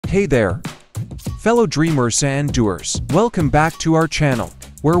Hey there, fellow dreamers and doers. Welcome back to our channel,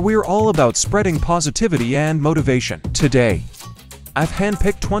 where we're all about spreading positivity and motivation. Today, I've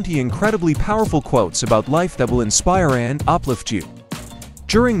handpicked 20 incredibly powerful quotes about life that will inspire and uplift you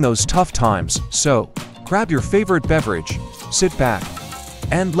during those tough times. So, grab your favorite beverage, sit back,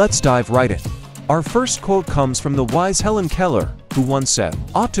 and let's dive right in. Our first quote comes from the wise Helen Keller, who once said,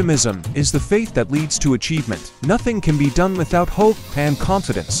 "Optimism is the faith that leads to achievement. Nothing can be done without hope and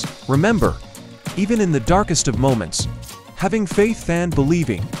confidence." Remember, even in the darkest of moments, having faith and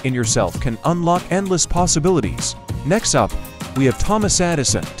believing in yourself can unlock endless possibilities. Next up, we have Thomas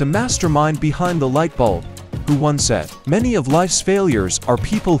Edison, the mastermind behind the light bulb, who once said, "Many of life's failures are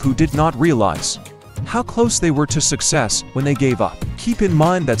people who did not realize how close they were to success when they gave up." Keep in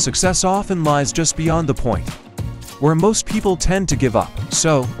mind that success often lies just beyond the point where most people tend to give up.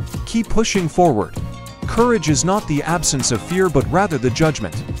 So, keep pushing forward. Courage is not the absence of fear, but rather the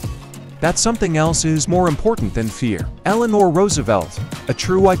judgment that something else is more important than fear. Eleanor Roosevelt, a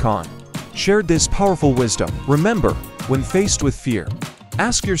true icon, shared this powerful wisdom. Remember, when faced with fear,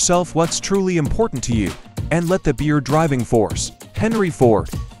 ask yourself what's truly important to you, and let that be your driving force. Henry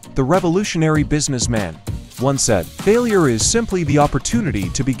Ford, the revolutionary businessman, once said, "Failure is simply the opportunity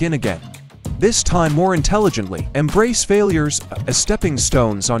to begin again, this time more intelligently." Embrace failures as stepping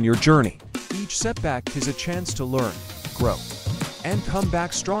stones on your journey. Each setback is a chance to learn, grow, and come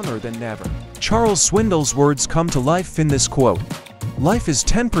back stronger than ever. Charles Swindoll's words come to life in this quote, "Life is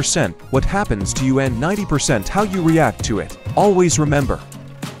 10% what happens to you and 90% how you react to it." Always remember,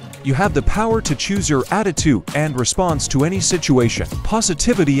 you have the power to choose your attitude and response to any situation.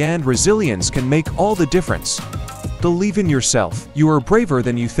 Positivity and resilience can make all the difference. Believe in yourself. You are braver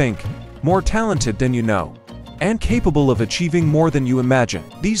than you think, more talented than you know, and capable of achieving more than you imagine.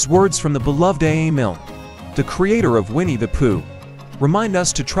 These words from the beloved A. Milne, the creator of Winnie the Pooh, remind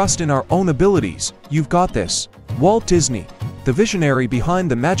us to trust in our own abilities. You've got this. Walt Disney, the visionary behind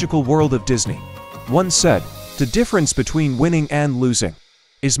the magical world of Disney, once said, "The difference between winning and losing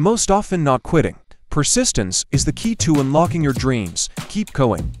is most often not quitting. Persistence is the key to unlocking your dreams. Keep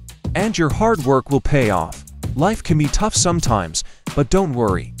going, and your hard work will pay off." Life can be tough sometimes, but don't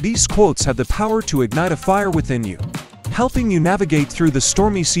worry. These quotes have the power to ignite a fire within you, helping you navigate through the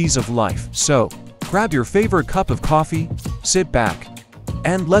stormy seas of life. So, grab your favorite cup of coffee, sit back,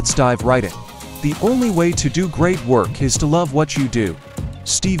 and let's dive right in. The only way to do great work is to love what you do.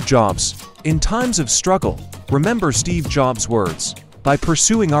 Steve Jobs. In times of struggle, remember Steve Jobs' words, "By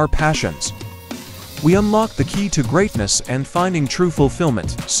pursuing our passions, we unlock the key to greatness and finding true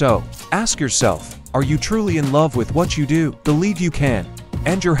fulfillment." So, ask yourself, are you truly in love with what you do? Believe you can,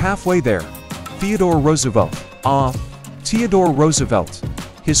 and you're halfway there. Theodore Roosevelt. Theodore Roosevelt.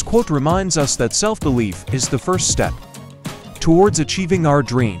 His quote reminds us that self-belief is the first step towards achieving our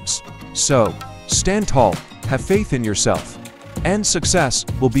dreams. So, stand tall, have faith in yourself, and success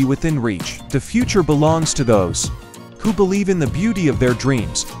will be within reach. The future belongs to those who believe in the beauty of their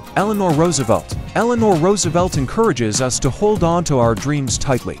dreams. Eleanor Roosevelt. Eleanor Roosevelt encourages us to hold on to our dreams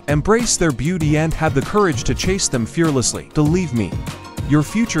tightly, embrace their beauty, and have the courage to chase them fearlessly. Believe me, your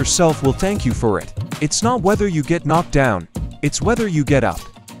future self will thank you for it. It's not whether you get knocked down, it's whether you get up.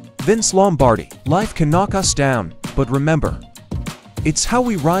 Vince Lombardi. Life can knock us down, but remember, it's how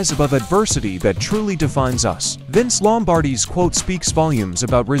we rise above adversity that truly defines us. Vince Lombardi's quote speaks volumes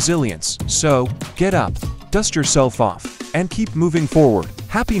about resilience. So, get up, dust yourself off, and keep moving forward.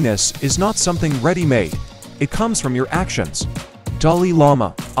 Happiness is not something ready-made. It comes from your actions. Dalai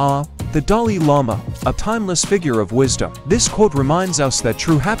Lama. The Dalai Lama, a timeless figure of wisdom. This quote reminds us that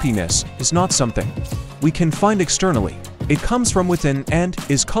true happiness is not something we can find externally. It comes from within and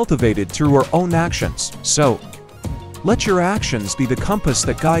is cultivated through our own actions. So, let your actions be the compass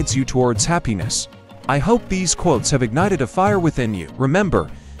that guides you towards happiness. I hope these quotes have ignited a fire within you. Remember,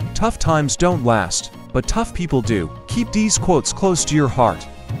 tough times don't last, but tough people do. Keep these quotes close to your heart,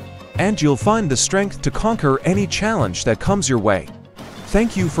 and you'll find the strength to conquer any challenge that comes your way.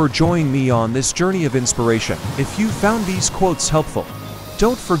 Thank you for joining me on this journey of inspiration. If you found these quotes helpful,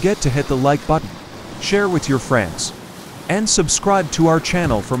 don't forget to hit the like button, share with your friends, and subscribe to our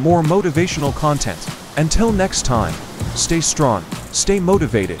channel for more motivational content. Until next time, stay strong, stay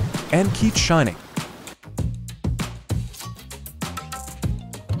motivated, and keep shining.